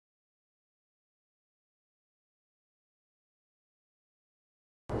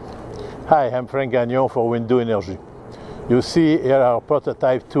Hi, I'm Frank Gagnon for Window Energy. You see here our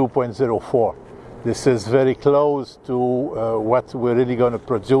prototype 2.04. This is very close to what we're really going to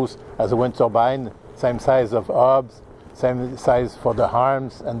produce as a wind turbine. Same size of hubs, same size for the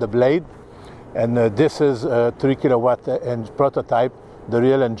arms and the blade. And this is a 3 kilowatt prototype. The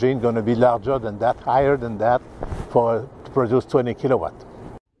real engine is going to be larger than that, higher than that, to produce 20 kilowatt.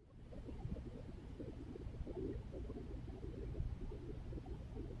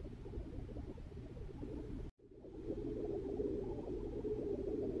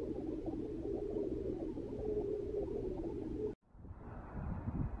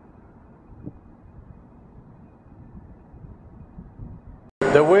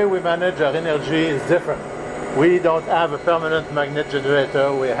 The way we manage our energy is different. We don't have a permanent magnet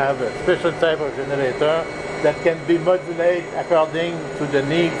generator. We have a special type of generator that can be modulated according to the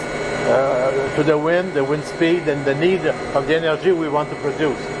need, to the wind speed, and the need of the energy we want to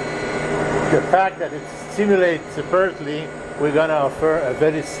produce. The fact that it stimulates separately, we're going to offer a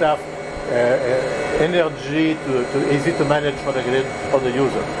very soft energy, easy to manage for the grid, for the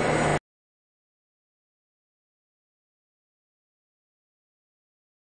user.